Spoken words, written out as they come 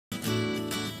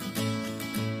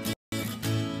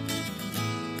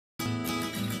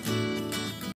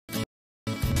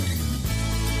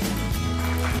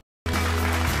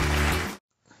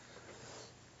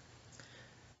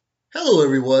Hello,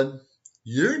 everyone.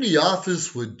 You're in the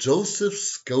office with Joseph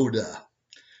Skoda,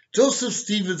 Joseph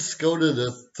Stephen Skoda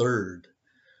III.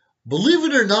 Believe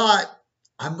it or not,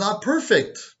 I'm not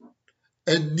perfect,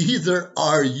 and neither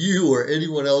are you or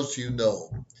anyone else you know.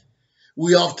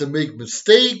 We often make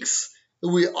mistakes,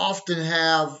 and we often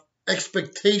have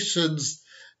expectations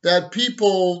that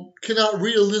people cannot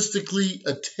realistically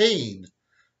attain,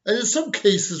 and in some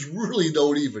cases, really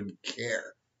don't even care.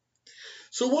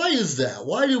 So why is that?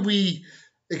 Why do we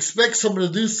expect someone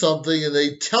to do something and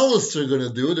they tell us they're going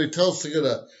to do it? They tell us they're going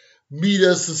to meet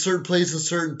us a certain place, a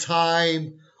certain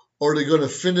time, or they're going to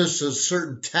finish a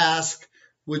certain task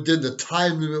within the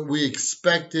time limit we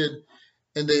expected,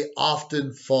 and they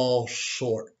often fall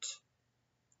short.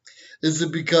 Is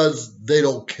it because they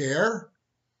don't care?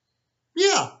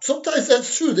 Yeah, sometimes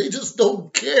that's true. They just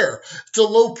don't care. It's a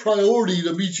low priority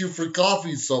to meet you for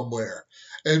coffee somewhere,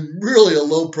 and really a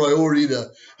low priority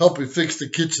to help you fix the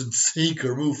kitchen sink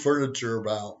or move furniture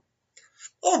around.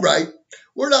 All right,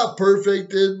 we're not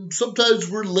perfect, and sometimes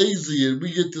we're lazy and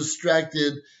we get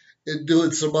distracted in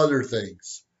doing some other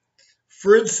things.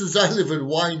 For instance, I live in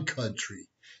wine country,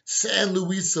 San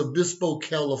Luis Obispo,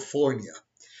 California.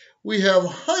 We have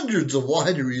hundreds of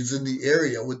wineries in the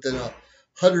area within a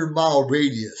 100-mile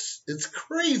radius. It's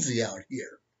crazy out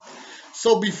here.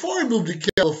 So before I moved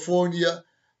to California,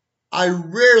 I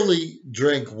rarely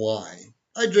drank wine.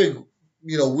 I drink,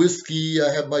 whiskey.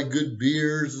 I have my good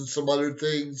beers and some other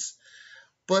things.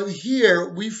 But here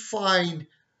we find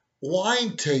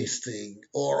wine tasting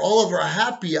or all of our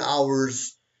happy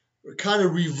hours kind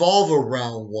of revolve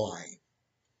around wine.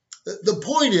 The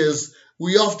point is,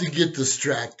 we often get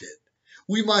distracted.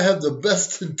 We might have the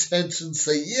best intentions,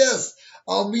 say, yes,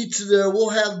 I'll meet you there. We'll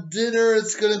have dinner.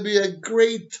 It's going to be a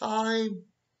great time.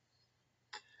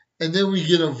 And then we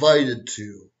get invited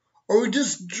to, or we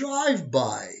just drive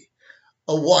by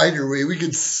a winery. We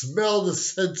can smell the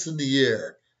scents in the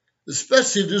air,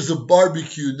 especially if there's a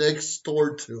barbecue next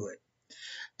door to it.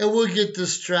 And we'll get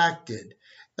distracted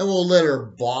and we'll let our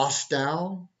boss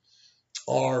down,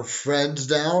 our friends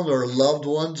down, our loved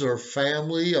ones, our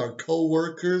family, our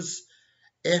coworkers.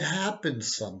 It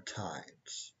happens sometimes.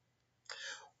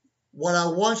 What I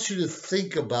want you to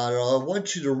think about, or I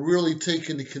want you to really take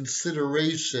into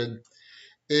consideration,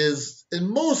 is in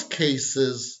most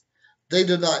cases, they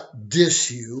do not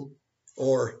diss you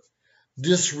or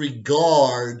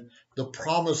disregard the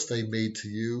promise they made to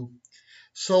you.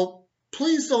 So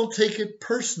please don't take it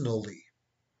personally.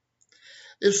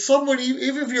 If someone,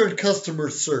 even if you're in customer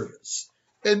service,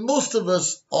 and most of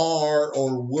us are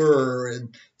or were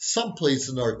in some place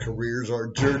in our careers, our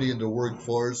journey in the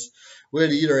workforce, we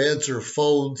had to either answer a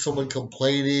phone, someone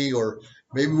complaining, or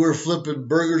maybe we're flipping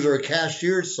burgers or a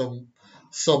cashier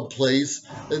someplace,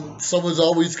 and someone's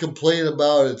always complaining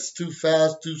about it's too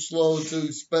fast, too slow, too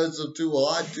expensive, too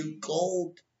hot, too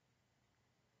cold.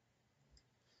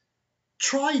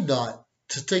 Try not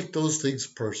to take those things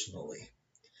personally.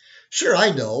 Sure,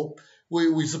 I know.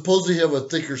 We supposedly have a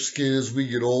thicker skin as we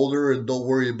get older and don't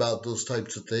worry about those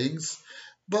types of things.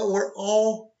 But we're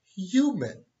all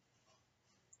human.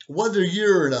 Whether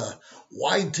you're in a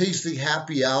wine tasting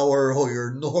happy hour or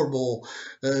your normal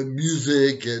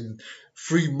music and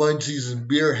free munchies and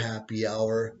beer happy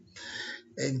hour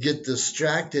and get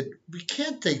distracted, we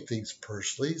can't take things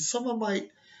personally. Someone might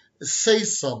say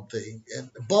something and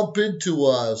bump into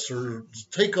us or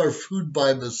take our food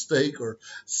by mistake or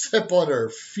step on our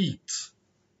feet.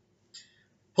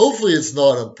 Hopefully it's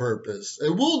not on purpose,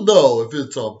 and we'll know if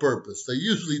it's on purpose. They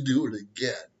usually do it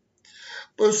again.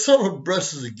 But if someone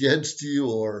brushes against you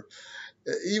or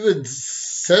even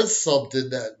says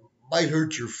something that might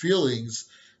hurt your feelings,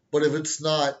 but if it's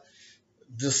not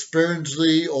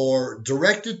disparagingly or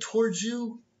directed towards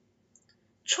you,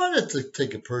 try not to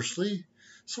take it personally.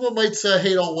 Someone might say, I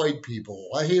hate all white people.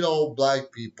 I hate all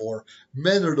black people. Or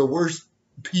men are the worst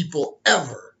people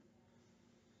ever.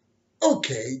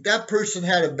 Okay, that person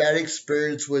had a bad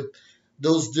experience with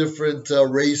those different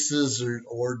races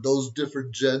or those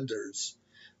different genders.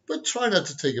 But try not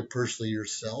to take it personally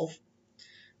yourself.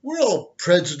 We're all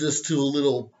prejudiced to a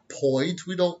little point.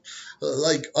 We don't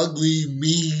like ugly,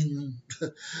 mean,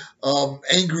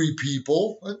 angry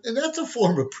people. And that's a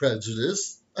form of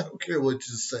prejudice. I don't care what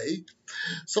you say.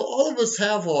 So all of us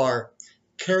have our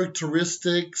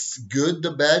characteristics, good,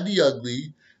 the bad, the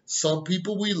ugly. Some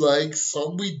people we like,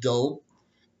 some we don't.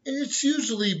 And it's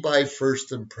usually by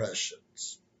first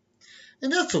impressions.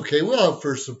 And that's okay. We all have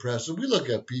first impressions. We look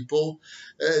at people.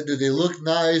 Do they look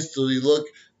nice? Do they look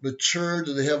mature?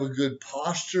 Do they have a good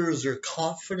posture? Is there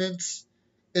confidence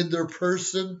in their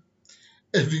person?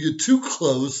 And if you get too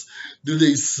close, do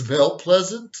they smell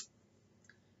pleasant?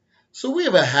 So we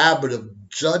have a habit of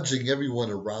judging everyone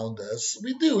around us.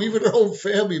 We do, even our own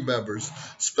family members,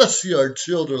 especially our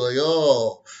children, like,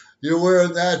 oh, you're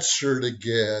wearing that shirt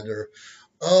again, or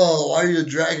oh, why are you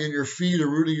dragging your feet or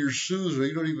ruining your shoes, or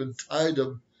you don't even tie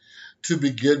them to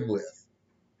begin with?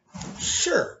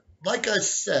 Sure, like I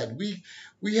said,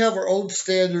 we have our own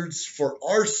standards for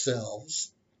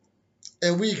ourselves,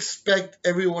 and we expect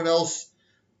everyone else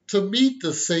to meet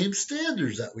the same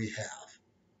standards that we have.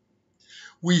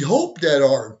 We hope that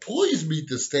our employees meet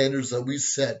the standards that we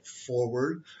set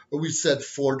forward, or we set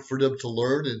forward for them to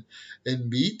learn and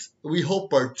meet. We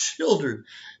hope our children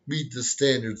meet the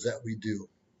standards that we do.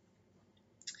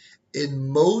 In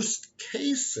most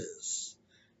cases,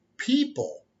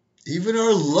 people, even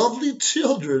our lovely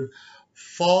children,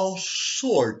 fall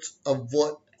short of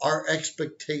what our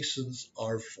expectations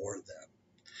are for them.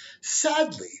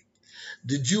 Sadly,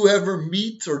 did you ever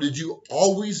meet, or did you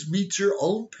always meet your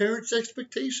own parents'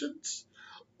 expectations?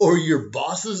 Or your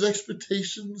boss's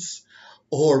expectations?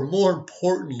 Or more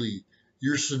importantly,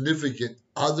 your significant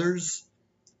other's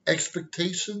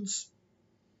expectations?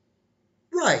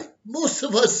 Right. Most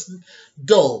of us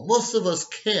don't. Most of us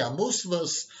can't. Most of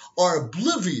us are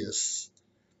oblivious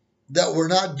that we're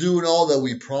not doing all that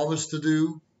we promised to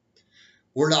do.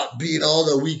 We're not being all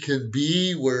that we can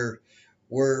be. We're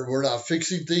not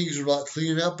fixing things. We're not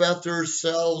cleaning up after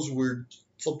ourselves. We're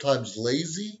sometimes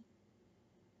lazy.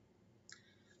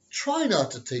 Try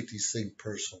not to take these things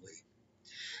personally.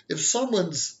 If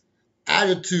someone's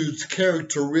attitudes,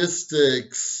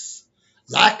 characteristics,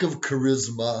 lack of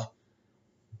charisma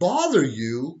bother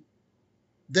you,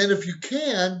 then if you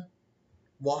can,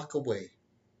 walk away.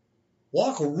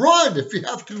 Run if you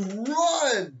have to,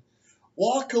 run.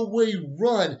 Walk away,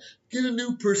 run. Get a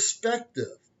new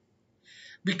perspective.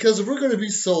 Because if we're going to be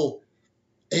so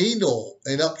anal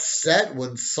and upset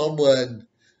when someone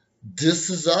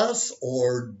disses us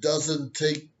or doesn't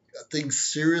take things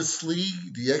seriously,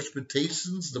 the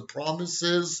expectations, the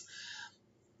promises,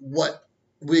 what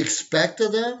we expect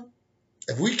of them,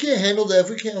 if we can't handle that, if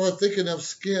we can't have a thick enough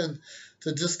skin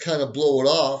to just kind of blow it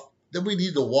off, then we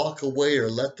need to walk away or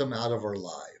let them out of our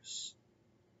lives.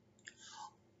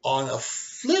 On a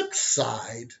flip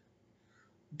side,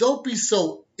 don't be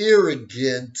so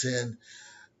arrogant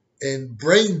and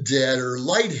brain dead or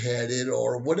lightheaded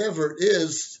or whatever it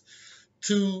is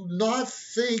to not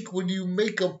think when you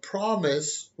make a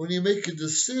promise, when you make a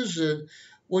decision,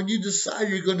 when you decide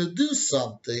you're going to do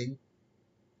something,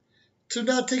 to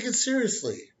not take it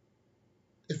seriously.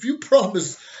 If you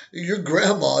promise your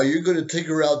grandma you're going to take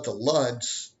her out to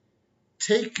lunch,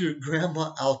 take your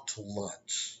grandma out to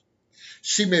lunch.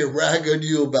 She may rag on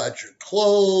you about your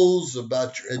clothes,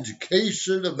 about your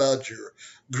education, about your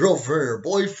girlfriend or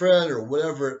boyfriend or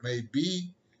whatever it may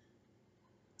be.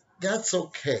 That's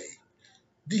okay.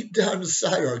 Deep down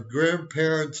inside, our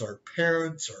grandparents, our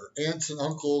parents, our aunts and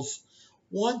uncles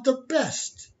want the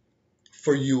best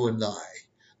for you and I.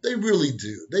 They really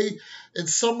do. And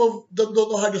some of them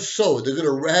don't know how to show it. They're going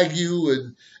to rag you,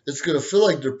 and it's going to feel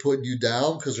like they're putting you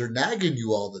down because they're nagging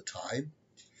you all the time.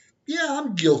 Yeah,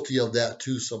 I'm guilty of that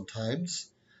too sometimes.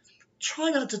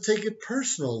 Try not to take it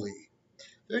personally.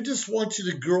 They just want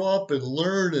you to grow up and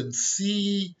learn and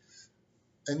see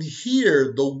and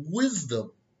hear the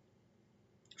wisdom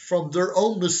from their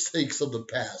own mistakes of the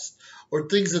past or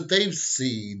things that they've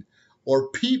seen or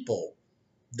people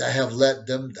that have let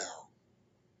them down.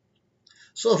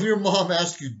 So if your mom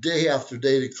asks you day after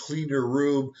day to clean her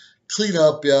room, clean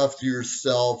up after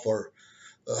yourself, or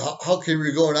how come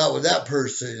you're going out with that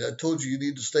person? I told you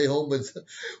need to stay home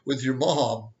with your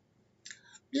mom.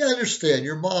 Yeah, I understand.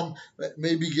 Your mom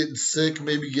may be getting sick,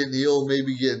 maybe getting ill,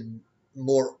 maybe getting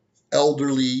more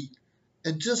elderly,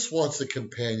 and just wants the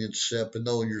companionship and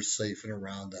knowing you're safe and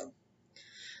around them.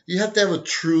 You have to have a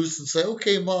truce and say,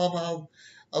 okay, Mom,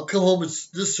 I'll come home at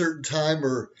this certain time,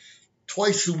 or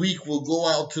twice a week we'll go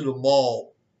out to the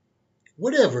mall.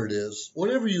 Whatever it is,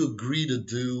 whatever you agree to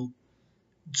do,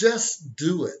 just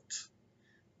do it.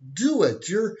 Do it.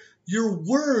 Your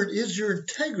word is your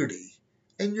integrity,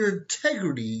 and your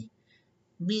integrity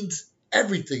means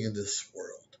everything in this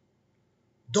world.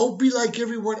 Don't be like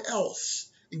everyone else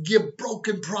and give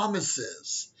broken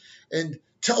promises and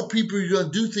tell people you're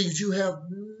going to do things you have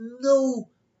no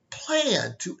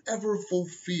plan to ever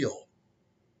fulfill.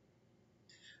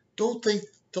 Don't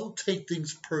take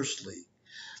things personally,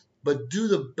 but do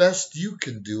the best you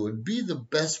can do and be the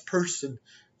best person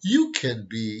you can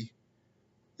be,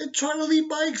 and try to lead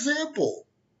by example.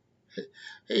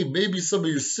 Hey, maybe some of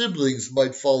your siblings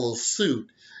might follow suit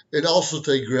and also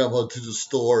take grandma to the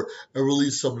store and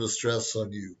release some of the stress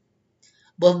on you.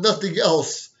 But if nothing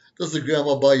else, doesn't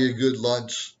grandma buy you a good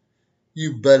lunch?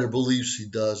 You better believe she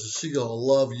does. She's going to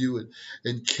love you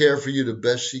and care for you the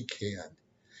best she can.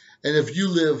 And if you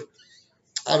live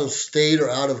out of state or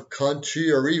out of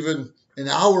country or even an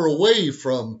hour away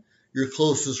from your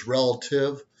closest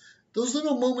relative, those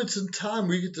little moments in time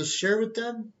where you get to share with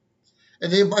them,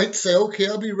 and they might say, okay,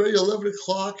 I'll be ready at 11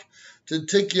 o'clock to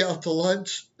take you out to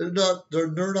lunch. They're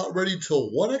not ready till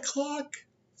 1 o'clock.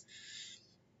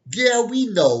 Yeah, we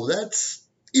know that's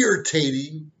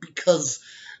irritating because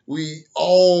we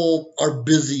all are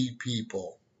busy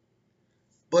people.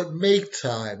 But make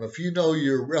time. If you know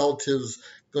your relative's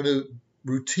going to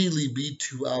routinely be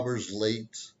 2 hours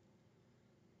late,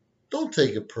 don't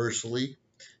take it personally.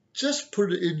 Just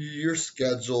put it into your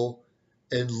schedule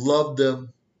and love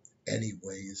them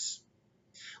anyways.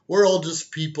 We're all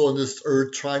just people on this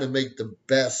earth trying to make the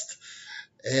best,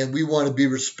 and we want to be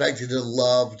respected and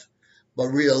loved. But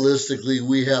realistically,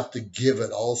 we have to give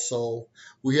it also.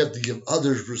 We have to give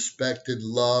others respect and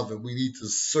love, and we need to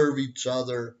serve each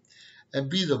other and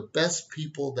be the best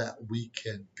people that we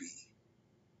can be.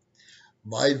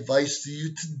 My advice to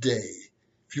you today,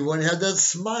 if you want to have that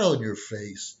smile on your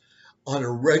face on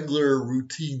a regular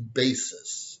routine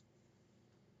basis,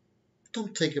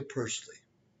 don't take it personally.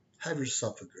 Have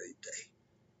yourself a great day.